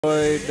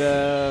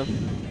I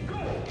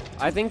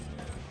think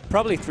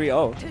probably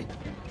 3-0.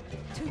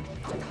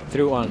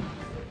 3-1.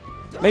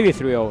 Maybe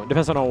 3-0.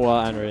 Depends on how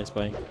Andrew is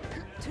playing.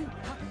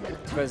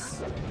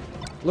 Because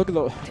look at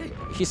the...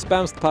 He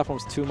spams the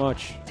platforms too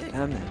much.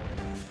 Damn it.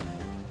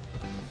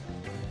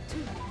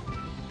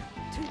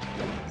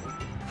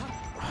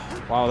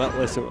 Wow, that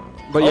was...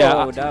 But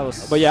yeah, that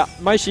was... But yeah,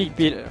 my Sheik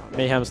beat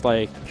Mayhem's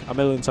like a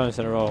million times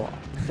in a row.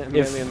 a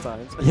million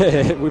times.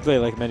 Yeah, we play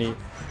like many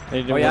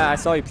oh yeah, I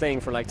saw you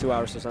playing for like 2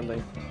 hours or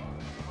something.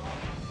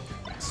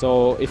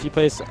 So if he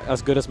plays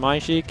as good as my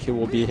Sheik, he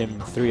will beat him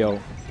 3-0.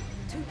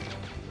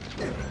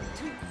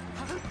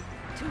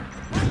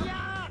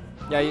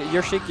 Yeah,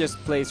 your Sheik just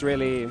plays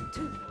really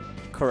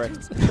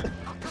correct.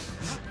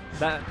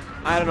 That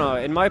I don't know.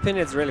 In my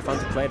opinion, it's really fun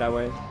to play that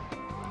way.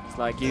 It's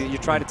like you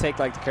try to take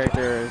like the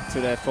character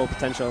to their full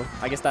potential.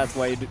 I guess that's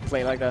why you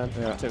play like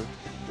that too.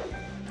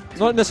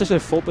 Not necessarily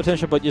full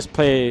potential, but just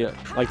play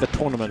like the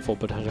tournament full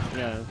potential.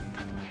 Yeah.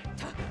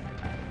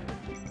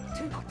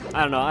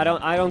 I don't know.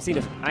 I don't see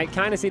the. I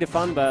kind of see the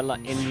fun, but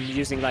like in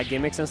using like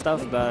gimmicks and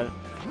stuff. But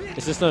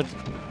it's just not.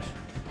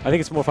 I think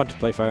it's more fun to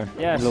play fair.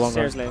 Yeah, in the long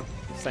seriously, run.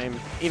 Same.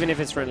 Even if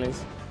it's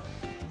friendlies.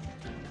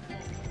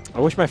 I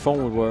wish my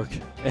phone would work.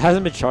 It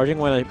hasn't been charging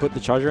when I put the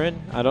charger in.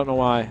 I don't know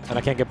why, and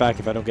I can't get back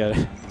if I don't get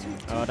it.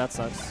 Oh, that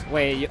sucks.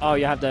 Wait, you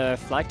have the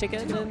flight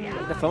ticket in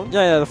the phone?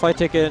 Yeah, the flight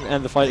ticket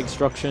and the flight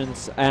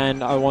instructions,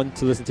 and I want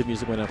to listen to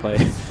music when I play.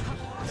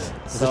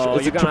 So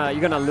you're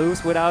gonna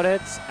lose without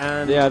it,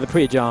 and yeah, the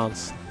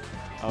pre-Johns.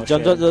 Oh,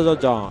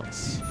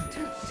 Johns.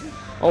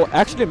 Oh,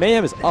 actually,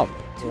 Mayhem is up.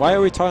 Why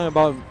are we talking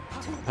about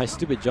my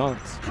stupid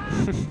Johns?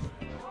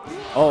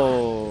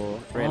 Oh,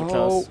 really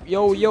close.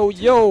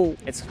 Yo.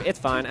 It's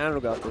fine.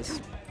 Andrew got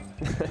this.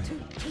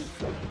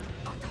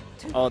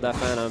 Oh, that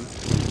Phantom.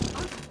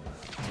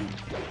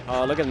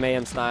 Oh, look at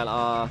Mayhem style.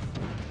 Ah.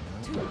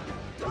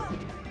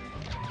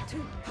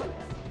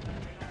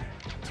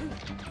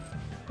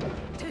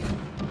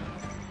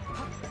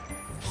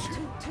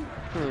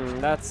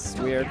 That's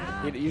weird.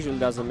 He usually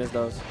doesn't miss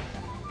those.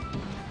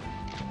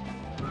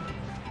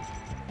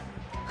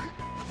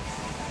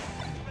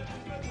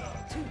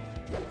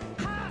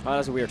 Oh,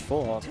 that's a weird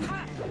full off.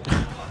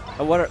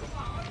 Oh, what are...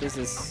 This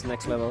is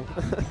next level.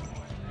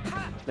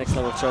 Next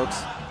level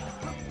chokes.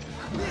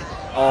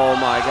 Oh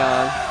my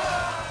god.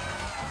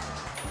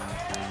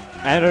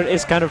 And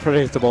it's kind of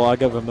predictable, I'll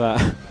give him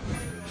that.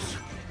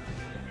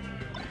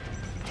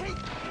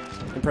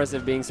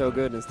 Impressive being so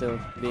good and still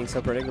being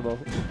so predictable.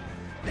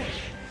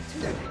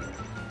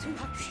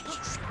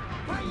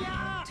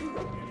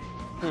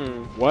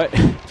 What?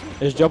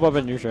 It's jump up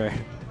and neutral.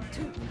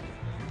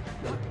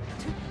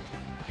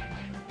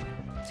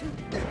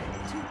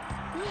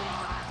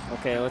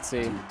 Okay, let's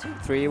see.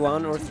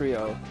 3-1 or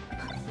 3-0?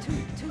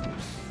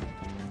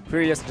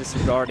 We're just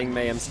disregarding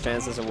Mayhem's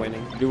chances of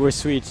winning. You were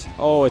sweet.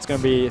 Oh, it's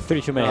gonna be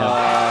 3-2 Mayhem.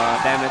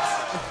 Damn it.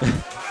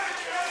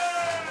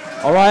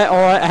 Alright,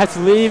 I have to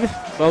leave.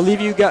 But I'll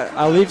leave you guys.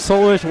 I'll leave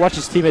Solar to watch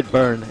his teammate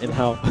burn in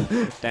hell.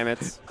 Damn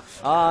it.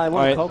 I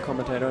want a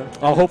co-commentator.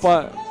 I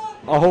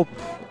hope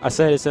I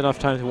said it's enough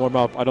time to warm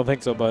up. I don't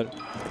think so, but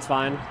it's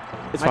fine.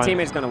 It's My fine.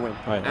 teammate's gonna win.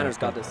 Right, Andrew's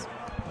got this.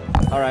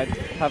 Alright,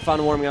 have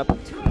fun warming up.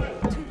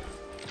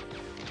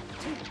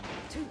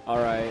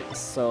 Alright,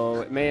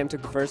 so Mayhem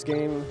took the first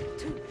game.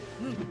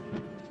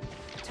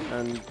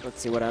 And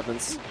let's see what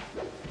happens.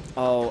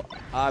 Oh,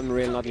 I'm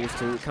really not used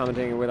to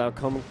commentating without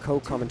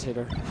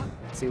co-commentator.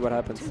 Let's see what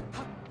happens.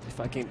 If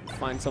I can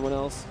find someone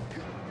else.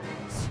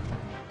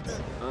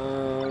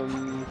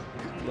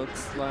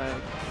 Looks like...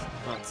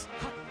 not.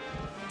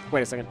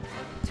 Wait a second.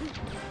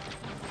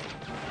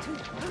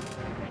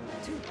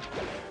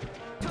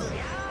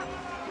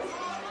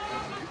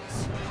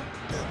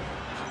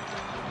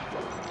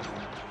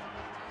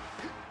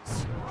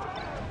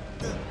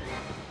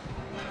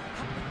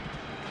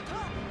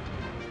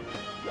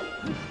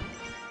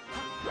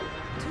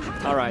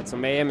 Alright, so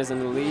Mayhem is in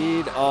the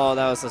lead. Oh,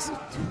 that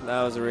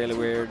was a really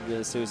weird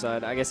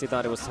suicide. I guess he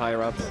thought it was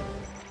higher up.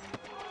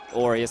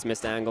 Or he just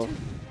missed the angle.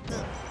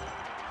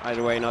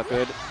 Either way, not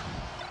good.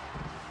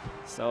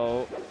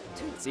 So,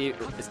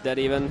 it's dead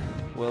even.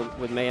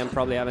 With Mayhem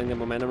probably having the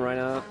momentum right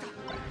now.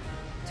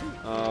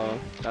 Oh,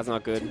 that's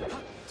not good.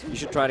 You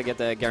should try to get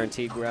the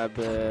guaranteed grab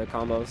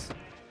combos.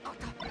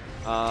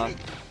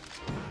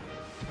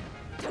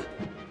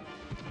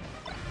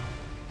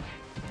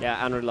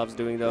 Yeah, Andrew loves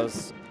doing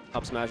those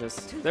up smashes.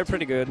 They're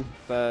pretty good,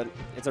 but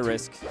it's a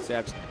risk, so you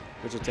have to,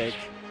 which you take.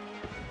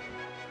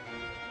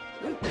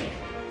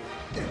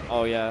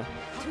 Oh yeah.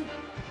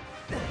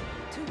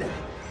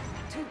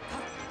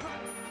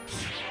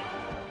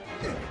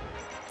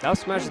 Up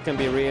smashes can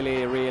be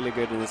really, really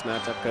good in this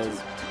matchup,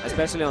 because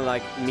especially on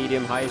like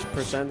medium high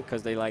percent,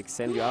 because they like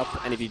send you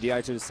up, and if you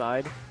DI to the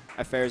side,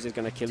 Affairs is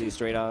gonna kill you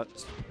straight out,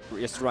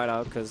 just right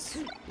out, because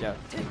yeah,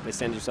 they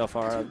send you so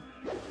far out.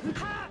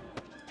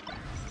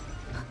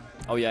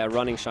 Oh yeah,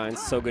 running shines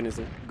so good in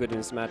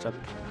this matchup.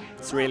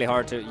 It's really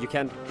hard to you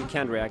can't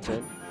react to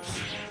it.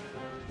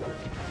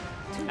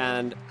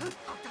 And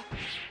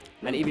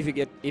And if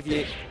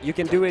you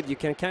can do it, you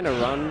can kind of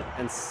run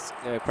and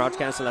crouch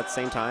cancel at the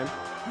same time.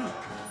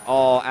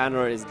 Oh,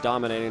 Android is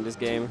dominating this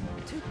game.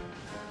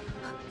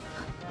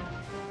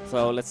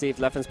 So let's see if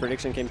Leffen's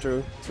prediction came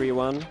true.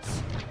 3-1.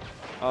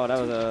 Oh, that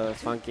was a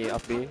funky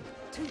up B.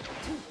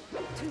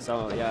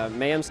 So yeah,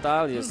 Mayhem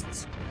style,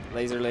 just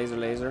laser, laser,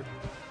 laser,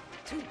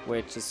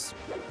 which is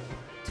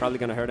probably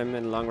gonna hurt him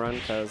in the long run,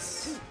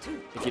 because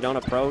if you don't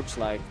approach,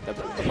 like, the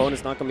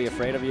opponent's not gonna be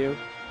afraid of you.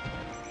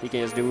 He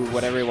can just do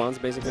whatever he wants,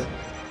 basically.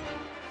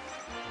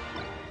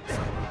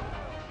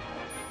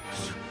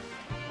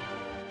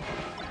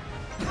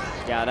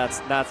 Yeah,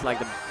 that's like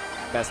the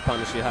best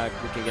punish you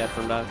can get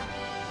from that.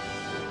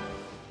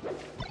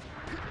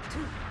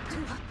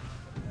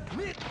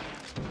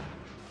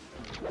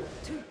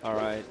 All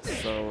right,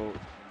 so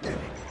let's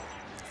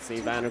see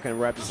if Andrew can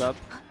wrap this up.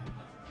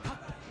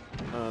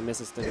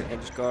 Misses the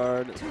edge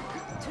guard.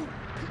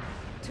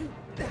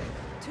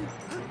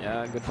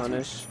 Yeah, good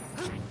punish.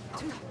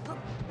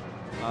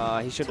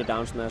 He should have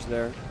down smashed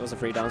there. It was a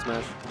free down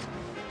smash.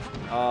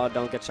 Oh,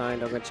 don't get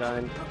shined, don't get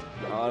shined.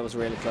 Oh, it was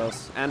really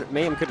close. And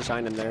Mayhem could have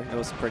shined in there. It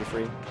was pretty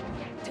free.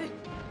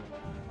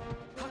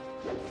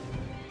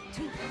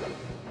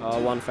 Oh,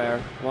 one fair.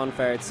 One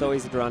fair. It's so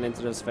easy to run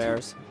into those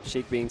fairs.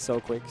 Sheik being so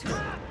quick.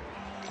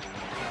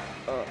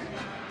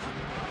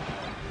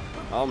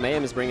 Oh,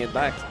 Mayhem is bringing it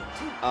back.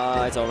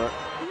 It's over.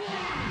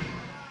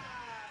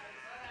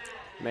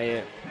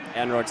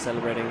 Android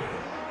celebrating.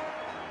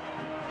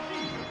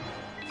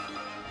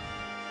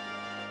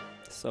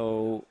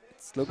 So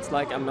it looks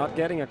like I'm not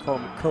getting a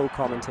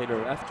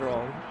co-commentator after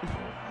all.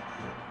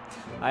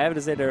 I have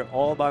to sit there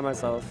all by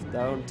myself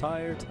the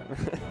entire time.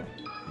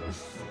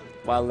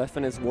 While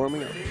Leffen is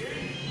warming up.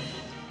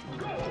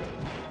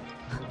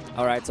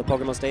 Alright, so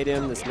Pokemon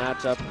Stadium, this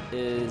matchup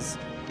is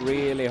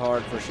really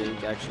hard for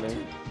Sheik, actually.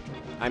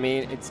 I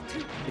mean, it's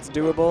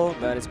doable,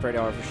 but it's pretty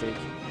hard for Sheik.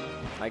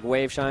 Like,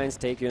 wave shines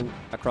take you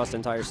across the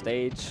entire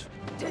stage.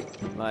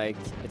 Like,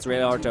 it's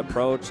really hard to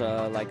approach,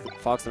 like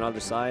Fox on the other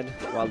side,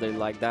 while they're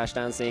like dash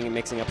dancing,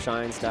 mixing up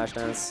shines, dash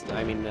dance,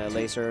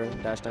 laser,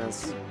 dash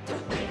dance.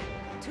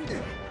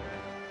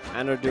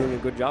 And they're doing a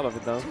good job of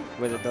it though,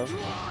 with it though.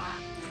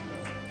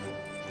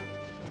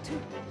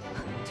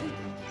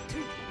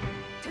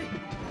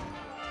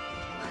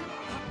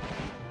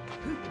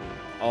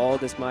 Oh,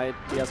 this might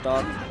be a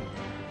stop.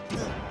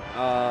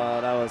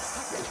 That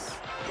was...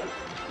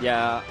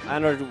 Yeah,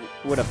 Android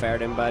would have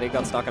faired him, but he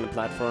got stuck on the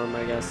platform,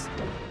 I guess.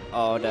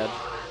 Oh, dead.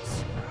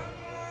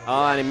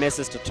 Oh, and he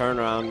misses the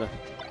turnaround.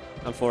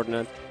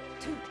 Unfortunate.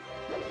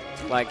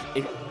 Like,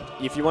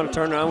 if you want to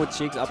turn around with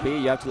Sheik's up B,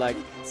 you have to like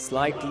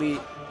slightly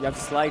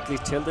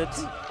tilt it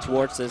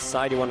towards the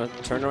side you want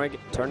to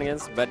turn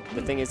against. But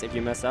the thing is, if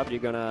you mess up, you're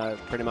gonna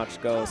pretty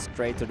much go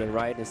straight to the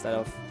right instead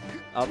of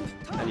up,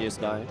 and you just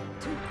die.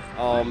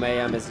 Oh,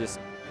 Mayhem is just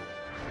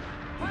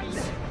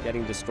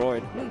getting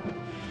destroyed.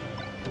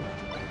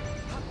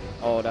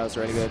 Oh, that was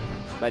really good.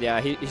 But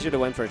yeah, he should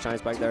have went for a shine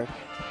spike there.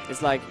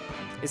 It's like,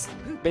 it's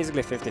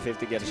basically 50-50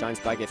 to get a shine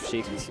spike if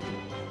she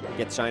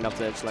gets shined off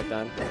the edge like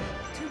that.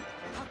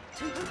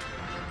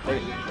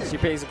 She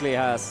basically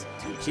has,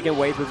 she can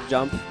wait with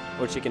jump,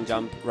 or she can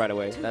jump right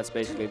away. That's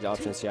basically the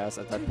options she has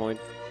at that point.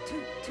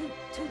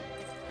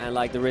 And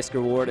like, the risk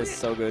reward is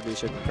so good, you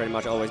should pretty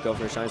much always go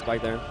for a shine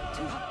spike there.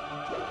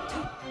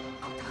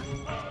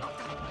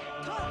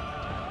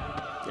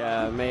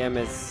 Yeah, Mayhem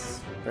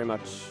is very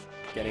much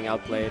getting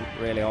outplayed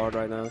really hard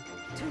right now.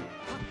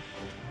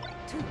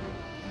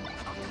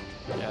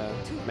 Yeah,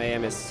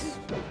 Mayhem is,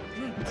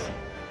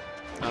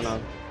 I don't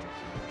know,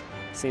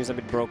 seems a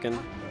bit broken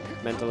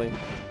mentally.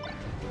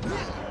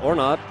 Or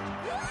not.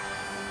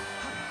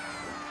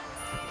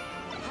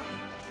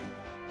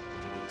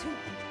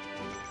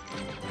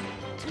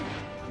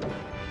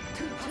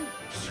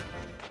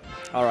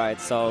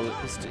 Alright, so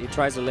he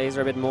tries to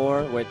laser a bit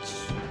more, which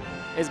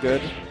is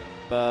good,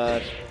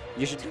 but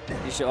you should,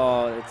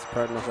 oh, it's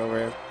pretty much over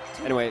here.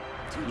 Anyway,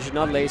 you should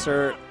not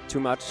laser too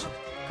much,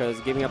 because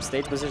giving up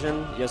stage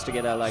position just to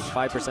get a like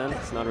 5%,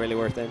 it's not really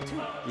worth it.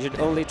 You should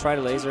only try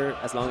to laser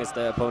as long as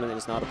the opponent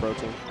is not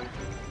approaching.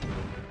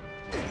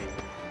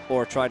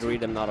 Or try to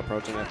read them not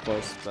approaching, of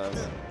course,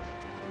 but...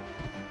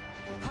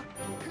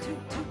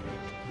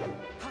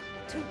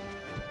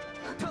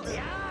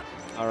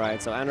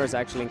 Alright, so Andor's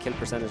actually in kill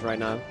percentage right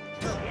now.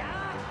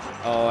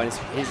 Oh, and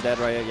he's dead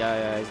right here.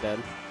 Yeah, he's dead.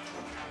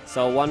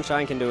 So one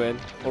shine can do it,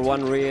 or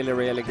one really,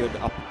 really good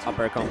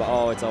upper combo.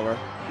 Oh, it's over.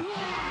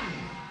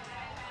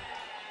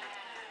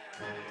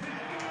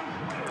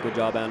 Good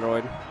job,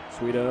 Android.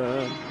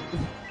 Sweden.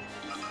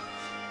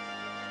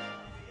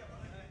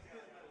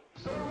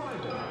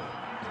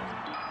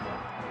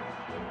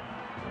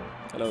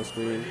 Hello,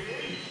 screen.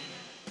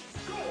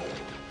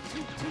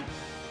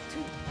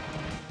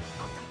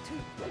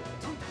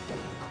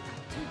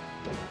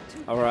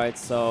 Alright,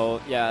 so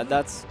yeah,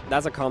 that's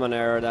a common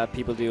error that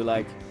people do.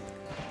 Like,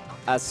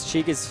 as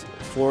Sheik is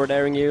forward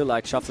airing you,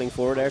 like shuffling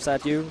forward airs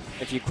at you,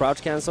 if you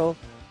crouch cancel,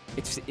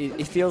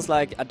 it feels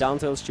like a down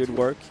tilt should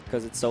work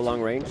because it's so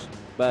long range,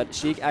 but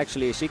she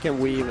can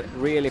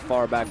weave really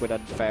far back with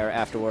that fair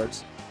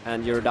afterwards,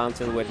 and your down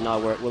tilt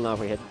will not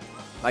hit.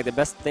 Like the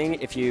best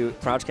thing if you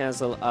crouch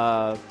cancel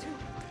a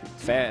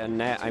fair,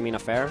 a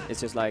fair,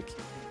 it's just like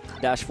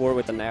dash 4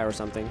 with an nair or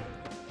something.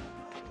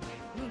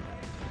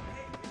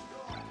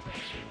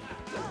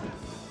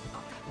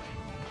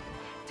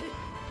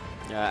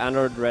 Yeah,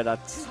 Android read that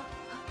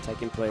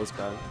taking place,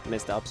 but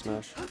missed the up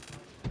smash.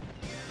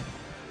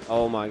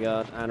 Oh my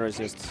god, Android's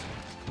just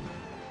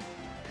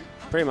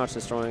pretty much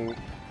destroying.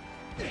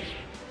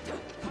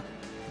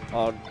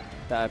 Oh,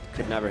 that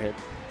could never hit.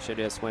 Should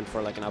just went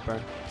for like an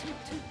upper.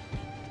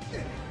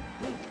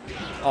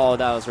 Oh,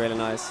 that was really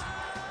nice.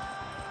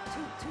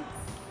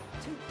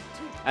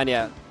 And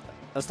yeah,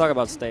 let's talk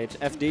about stage.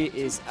 FD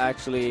is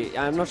actually,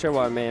 I'm not sure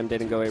why Mayhem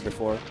didn't go here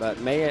before, but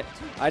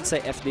I'd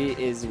say FD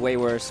is way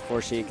worse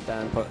for Sheik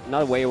than,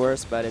 not way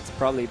worse, but it's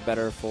probably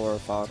better for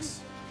Fox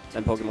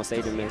than Pokemon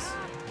Stadium is.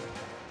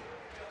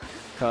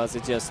 Because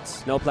it's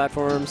just no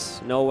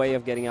platforms, no way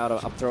of getting out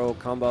of up throw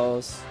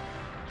combos,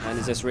 and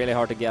it's just really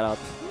hard to get up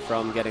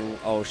from getting,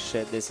 oh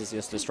shit, this is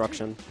just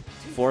destruction.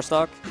 4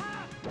 stock.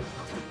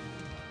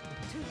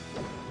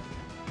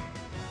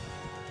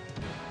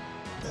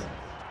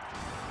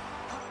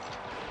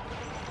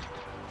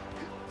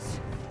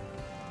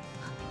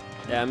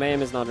 Yeah,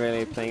 Mayhem is not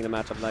really playing the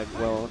matchup like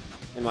well,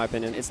 in my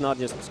opinion. It's not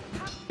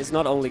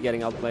only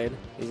getting outplayed,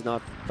 he's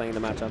not playing the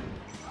matchup.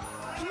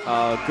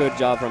 Good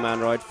job from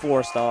Android.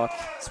 4 stock,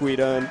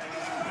 Sweden.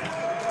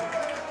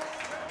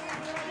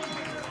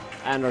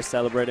 Android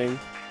celebrating.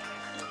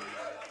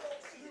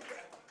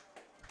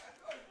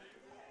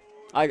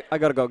 I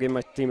gotta go give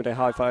my teammate a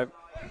high five.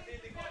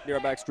 Be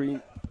right back,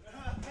 stream.